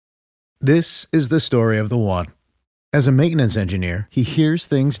This is the story of the one. As a maintenance engineer, he hears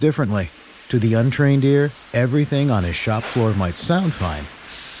things differently. To the untrained ear, everything on his shop floor might sound fine,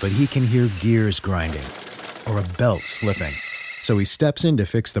 but he can hear gears grinding or a belt slipping. So he steps in to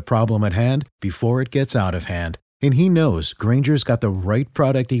fix the problem at hand before it gets out of hand. And he knows Grainger's got the right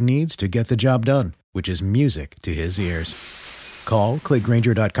product he needs to get the job done, which is music to his ears. Call, click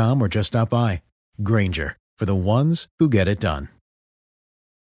Grainger.com, or just stop by. Grainger, for the ones who get it done.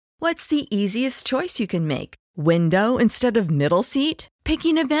 What's the easiest choice you can make? Window instead of middle seat?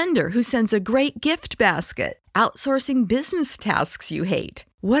 Picking a vendor who sends a great gift basket? Outsourcing business tasks you hate?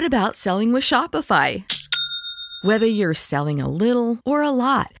 What about selling with Shopify? Whether you're selling a little or a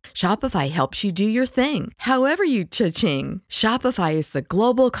lot, Shopify helps you do your thing, however you cha-ching. Shopify is the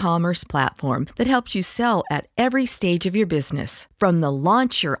global commerce platform that helps you sell at every stage of your business. From the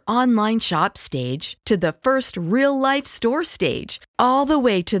launch your online shop stage to the first real-life store stage, all the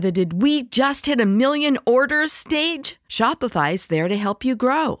way to the did we just hit a million orders stage. Shopify's there to help you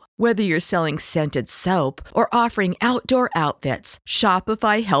grow. Whether you're selling scented soap or offering outdoor outfits,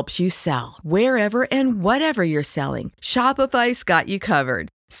 Shopify helps you sell. Wherever and whatever you're selling, Shopify's got you covered.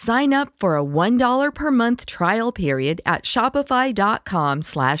 Sign up for a $1 per month trial period at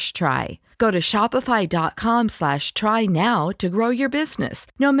shopify.com/try. Go to shopify.com/try now to grow your business,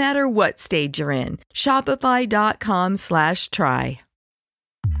 no matter what stage you're in. Shopify.com/try.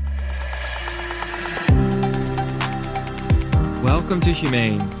 Welcome to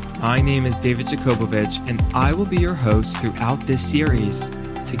Humane. My name is David Jakobovich, and I will be your host throughout this series.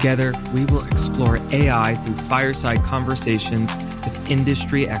 Together, we will explore AI through fireside conversations with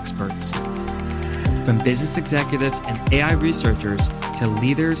industry experts. From business executives and AI researchers to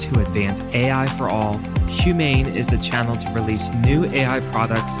leaders who advance AI for all, Humane is the channel to release new AI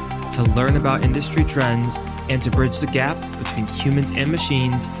products, to learn about industry trends, and to bridge the gap between humans and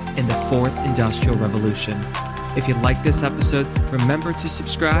machines in the fourth industrial revolution. If you like this episode, remember to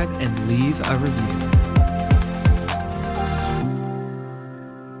subscribe and leave a review.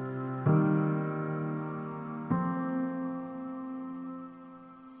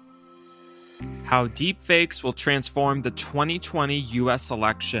 How deepfakes will transform the 2020 US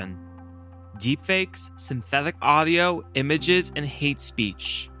election. Deepfakes, synthetic audio, images, and hate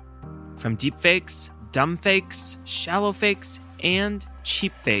speech. From deepfakes, dumb fakes, shallow fakes, and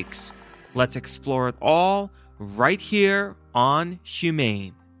cheap fakes, let's explore it all right here on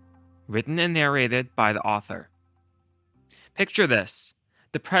Humane. Written and narrated by the author. Picture this.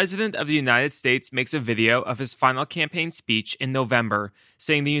 The President of the United States makes a video of his final campaign speech in November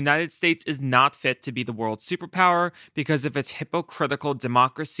saying the United States is not fit to be the world superpower because of its hypocritical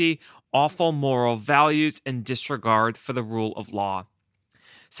democracy, awful moral values, and disregard for the rule of law.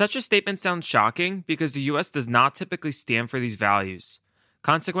 Such a statement sounds shocking because the U.S. does not typically stand for these values.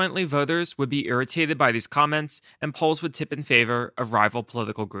 Consequently, voters would be irritated by these comments, and polls would tip in favor of rival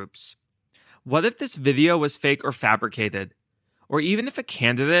political groups. What if this video was fake or fabricated? Or even if a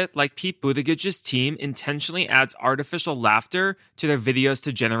candidate like Pete Buttigieg's team intentionally adds artificial laughter to their videos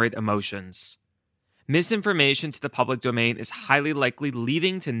to generate emotions? Misinformation to the public domain is highly likely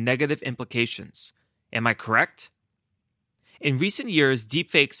leading to negative implications. Am I correct? In recent years,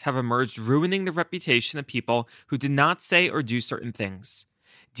 deepfakes have emerged, ruining the reputation of people who did not say or do certain things.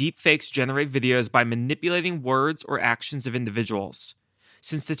 Deepfakes generate videos by manipulating words or actions of individuals.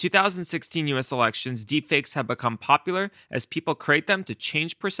 Since the 2016 US elections, deepfakes have become popular as people create them to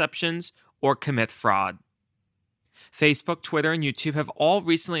change perceptions or commit fraud. Facebook, Twitter, and YouTube have all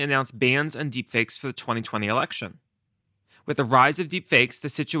recently announced bans on deepfakes for the 2020 election. With the rise of deepfakes, the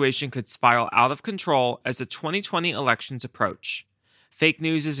situation could spiral out of control as the 2020 elections approach. Fake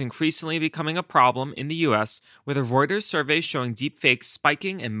news is increasingly becoming a problem in the U.S., with a Reuters survey showing deepfakes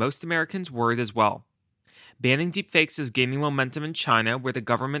spiking and most Americans worried as well. Banning deepfakes is gaining momentum in China, where the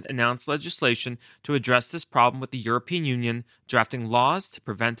government announced legislation to address this problem, with the European Union drafting laws to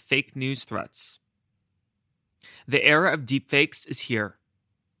prevent fake news threats. The era of deepfakes is here.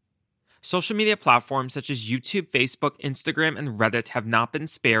 Social media platforms such as YouTube, Facebook, Instagram, and Reddit have not been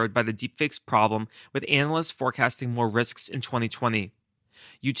spared by the deepfakes problem, with analysts forecasting more risks in 2020.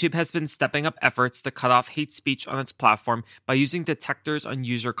 YouTube has been stepping up efforts to cut off hate speech on its platform by using detectors on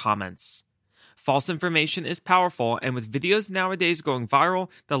user comments. False information is powerful, and with videos nowadays going viral,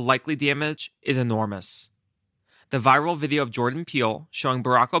 the likely damage is enormous. The viral video of Jordan Peele showing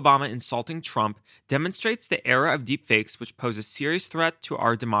Barack Obama insulting Trump demonstrates the era of deepfakes, which pose a serious threat to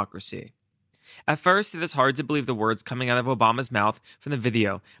our democracy. At first, it is hard to believe the words coming out of Obama's mouth from the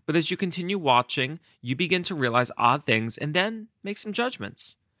video, but as you continue watching, you begin to realize odd things and then make some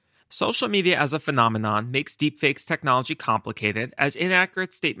judgments. Social media as a phenomenon makes deepfakes technology complicated as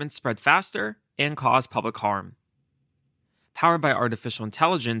inaccurate statements spread faster and cause public harm. Powered by artificial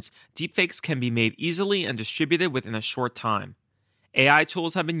intelligence, deepfakes can be made easily and distributed within a short time. AI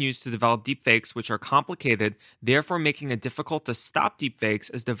tools have been used to develop deepfakes, which are complicated, therefore making it difficult to stop deepfakes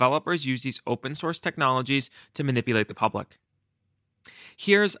as developers use these open-source technologies to manipulate the public.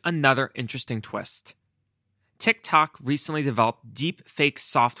 Here's another interesting twist. TikTok recently developed deepfake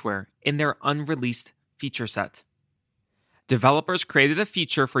software in their unreleased feature set. Developers created a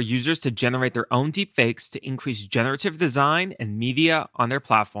feature for users to generate their own deepfakes to increase generative design and media on their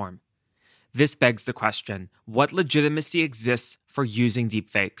platform. This begs the question, what legitimacy exists for using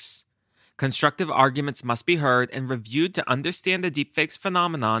deepfakes? Constructive arguments must be heard and reviewed to understand the deepfakes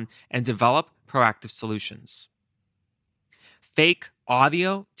phenomenon and develop proactive solutions. Fake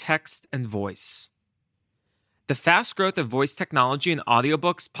audio, text, and voice. The fast growth of voice technology in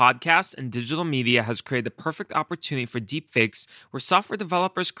audiobooks, podcasts, and digital media has created the perfect opportunity for deepfakes where software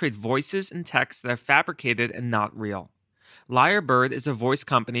developers create voices and text that are fabricated and not real. Lyrebird is a voice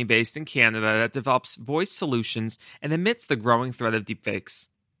company based in Canada that develops voice solutions and admits the growing threat of deepfakes.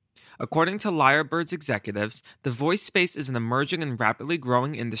 According to Lyrebird's executives, the voice space is an emerging and rapidly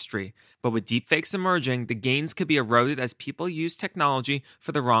growing industry, but with deepfakes emerging, the gains could be eroded as people use technology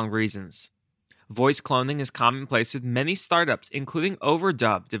for the wrong reasons. Voice cloning is commonplace with many startups, including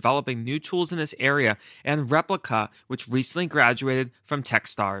Overdub, developing new tools in this area, and Replica, which recently graduated from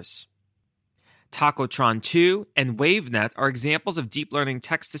Techstars. Tacotron 2 and WaveNet are examples of deep learning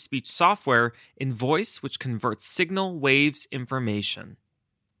text-to-speech software in voice which converts signal waves information.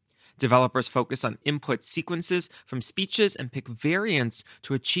 Developers focus on input sequences from speeches and pick variants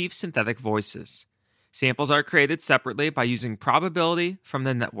to achieve synthetic voices. Samples are created separately by using probability from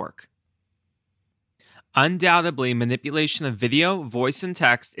the network. Undoubtedly, manipulation of video, voice, and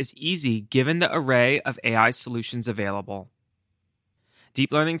text is easy given the array of AI solutions available.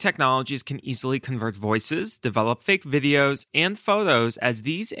 Deep learning technologies can easily convert voices, develop fake videos, and photos as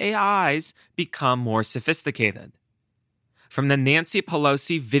these AIs become more sophisticated. From the Nancy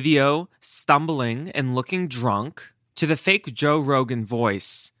Pelosi video stumbling and looking drunk to the fake Joe Rogan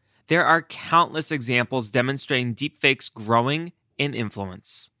voice, there are countless examples demonstrating deepfakes growing in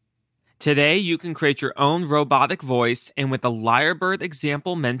influence. Today, you can create your own robotic voice, and with the Lyrebird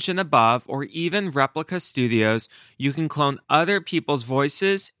example mentioned above, or even Replica Studios, you can clone other people's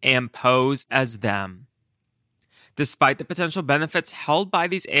voices and pose as them. Despite the potential benefits held by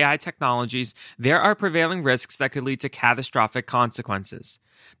these AI technologies, there are prevailing risks that could lead to catastrophic consequences.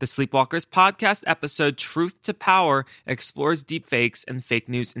 The Sleepwalkers podcast episode Truth to Power explores deepfakes and fake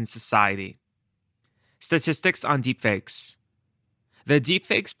news in society. Statistics on deepfakes. The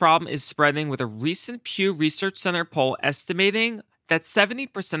deepfakes problem is spreading, with a recent Pew Research Center poll estimating that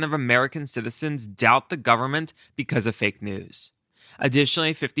 70% of American citizens doubt the government because of fake news.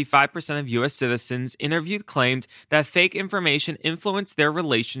 Additionally, 55% of U.S. citizens interviewed claimed that fake information influenced their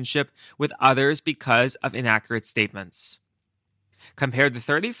relationship with others because of inaccurate statements. Compared to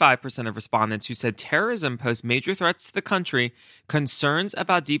 35% of respondents who said terrorism posed major threats to the country, concerns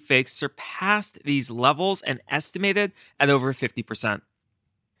about deepfakes surpassed these levels and estimated at over 50%.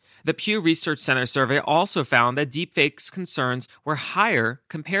 The Pew Research Center survey also found that deepfakes concerns were higher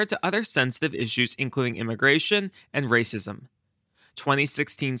compared to other sensitive issues, including immigration and racism.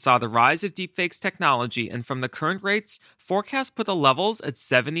 2016 saw the rise of deepfakes technology, and from the current rates, forecasts put the levels at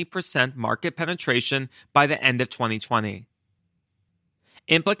 70% market penetration by the end of 2020.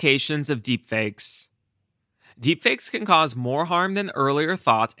 Implications of deepfakes. Deepfakes can cause more harm than earlier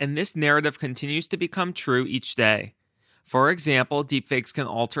thought, and this narrative continues to become true each day. For example, deepfakes can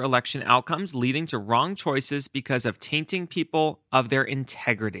alter election outcomes, leading to wrong choices because of tainting people of their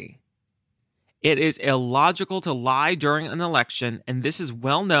integrity. It is illogical to lie during an election, and this is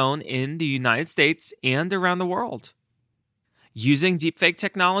well known in the United States and around the world. Using deepfake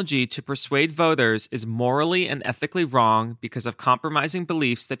technology to persuade voters is morally and ethically wrong because of compromising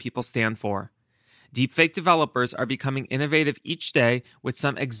beliefs that people stand for. Deepfake developers are becoming innovative each day, with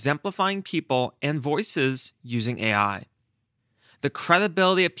some exemplifying people and voices using AI. The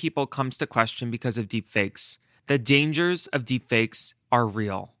credibility of people comes to question because of deepfakes. The dangers of deepfakes are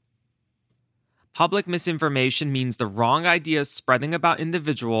real. Public misinformation means the wrong ideas spreading about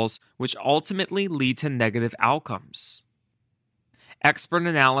individuals, which ultimately lead to negative outcomes. Expert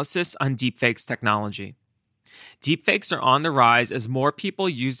analysis on deepfakes technology. Deepfakes are on the rise as more people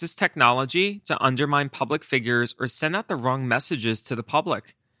use this technology to undermine public figures or send out the wrong messages to the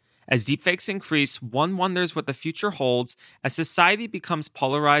public. As deepfakes increase, one wonders what the future holds as society becomes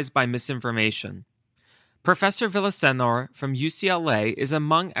polarized by misinformation. Professor Villasenor from UCLA is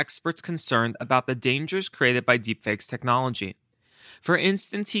among experts concerned about the dangers created by deepfakes technology. For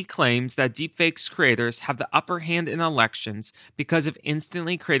instance, he claims that deepfakes creators have the upper hand in elections because of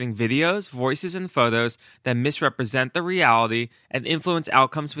instantly creating videos, voices, and photos that misrepresent the reality and influence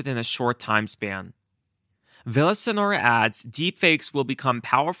outcomes within a short time span. Villasenor adds, deepfakes will become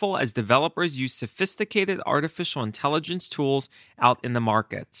powerful as developers use sophisticated artificial intelligence tools out in the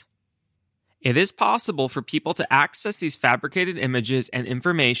market. It is possible for people to access these fabricated images and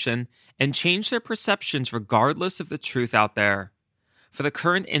information and change their perceptions regardless of the truth out there. For the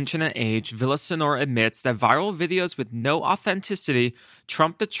current internet age, Villasenor admits that viral videos with no authenticity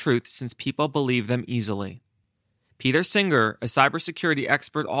trump the truth since people believe them easily. Peter Singer, a cybersecurity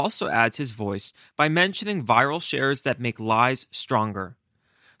expert, also adds his voice by mentioning viral shares that make lies stronger.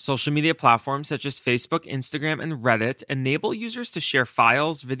 Social media platforms such as Facebook, Instagram, and Reddit enable users to share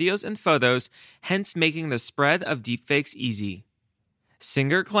files, videos, and photos, hence making the spread of deepfakes easy.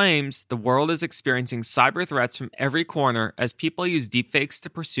 Singer claims the world is experiencing cyber threats from every corner as people use deepfakes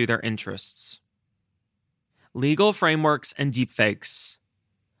to pursue their interests. Legal frameworks and deepfakes.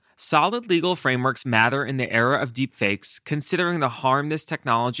 Solid legal frameworks matter in the era of deepfakes, considering the harm this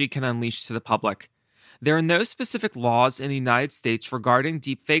technology can unleash to the public. There are no specific laws in the United States regarding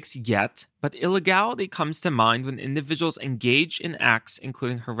deepfakes yet, but illegality comes to mind when individuals engage in acts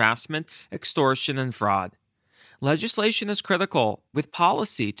including harassment, extortion, and fraud. Legislation is critical, with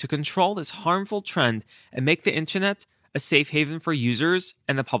policy, to control this harmful trend and make the internet a safe haven for users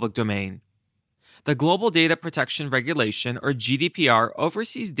and the public domain. The Global Data Protection Regulation, or GDPR,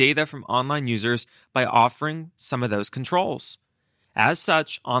 oversees data from online users by offering some of those controls. As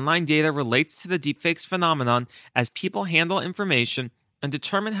such, online data relates to the deepfakes phenomenon as people handle information and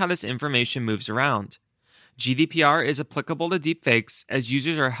determine how this information moves around. GDPR is applicable to deepfakes as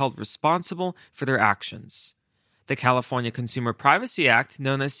users are held responsible for their actions. The California Consumer Privacy Act,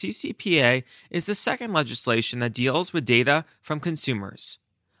 known as CCPA, is the second legislation that deals with data from consumers,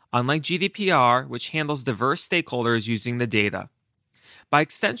 unlike GDPR, which handles diverse stakeholders using the data. By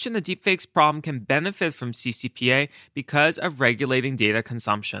extension, the deepfakes problem can benefit from CCPA because of regulating data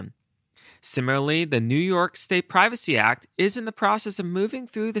consumption. Similarly, the New York State Privacy Act is in the process of moving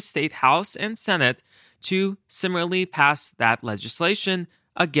through the State House and Senate to similarly pass that legislation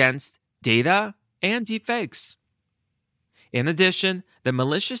against data and deepfakes. In addition, the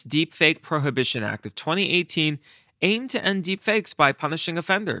Malicious Deepfake Prohibition Act of 2018 aimed to end deepfakes by punishing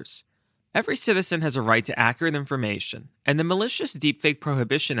offenders. Every citizen has a right to accurate information, and the Malicious Deepfake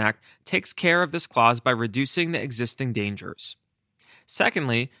Prohibition Act takes care of this clause by reducing the existing dangers.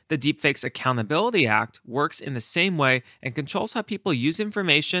 Secondly, the Deepfakes Accountability Act works in the same way and controls how people use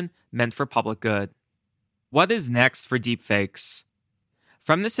information meant for public good. What is next for deepfakes?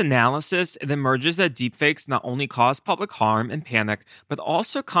 From this analysis, it emerges that deepfakes not only cause public harm and panic, but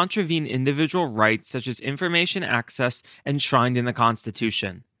also contravene individual rights such as information access enshrined in the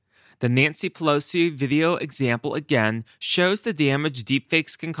Constitution. The Nancy Pelosi video example again shows the damage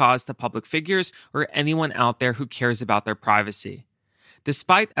deepfakes can cause to public figures or anyone out there who cares about their privacy.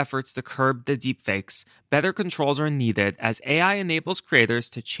 Despite efforts to curb the deepfakes, better controls are needed as AI enables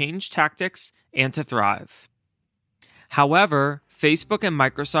creators to change tactics and to thrive. However, Facebook and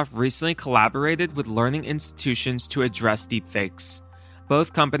Microsoft recently collaborated with learning institutions to address deepfakes.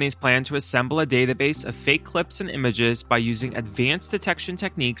 Both companies plan to assemble a database of fake clips and images by using advanced detection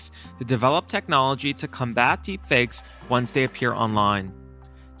techniques to develop technology to combat deepfakes once they appear online.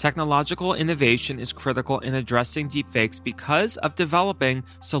 Technological innovation is critical in addressing deepfakes because of developing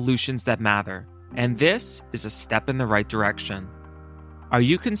solutions that matter, and this is a step in the right direction. Are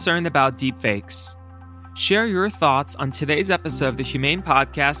you concerned about deepfakes? Share your thoughts on today's episode of the Humane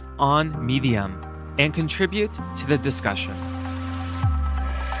Podcast on Medium and contribute to the discussion.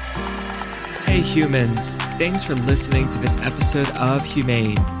 Hey humans, thanks for listening to this episode of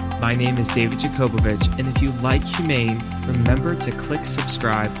Humane. My name is David Jacobovich, and if you like Humane, remember to click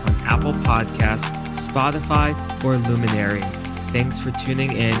subscribe on Apple Podcasts, Spotify, or Luminary. Thanks for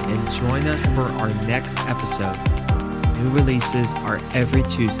tuning in and join us for our next episode. New releases are every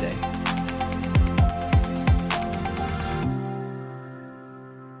Tuesday.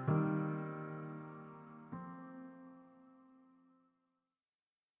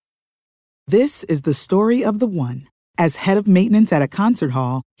 This is the story of the one. As head of maintenance at a concert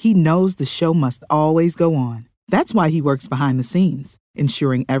hall, he knows the show must always go on. That's why he works behind the scenes,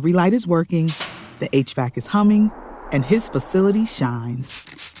 ensuring every light is working, the HVAC is humming, and his facility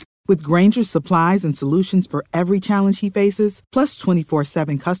shines. With Grainger's supplies and solutions for every challenge he faces, plus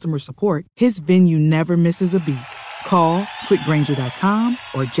 24/7 customer support, his venue never misses a beat. Call quickgrainger.com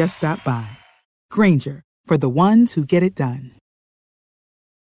or just stop by. Grainger, for the ones who get it done.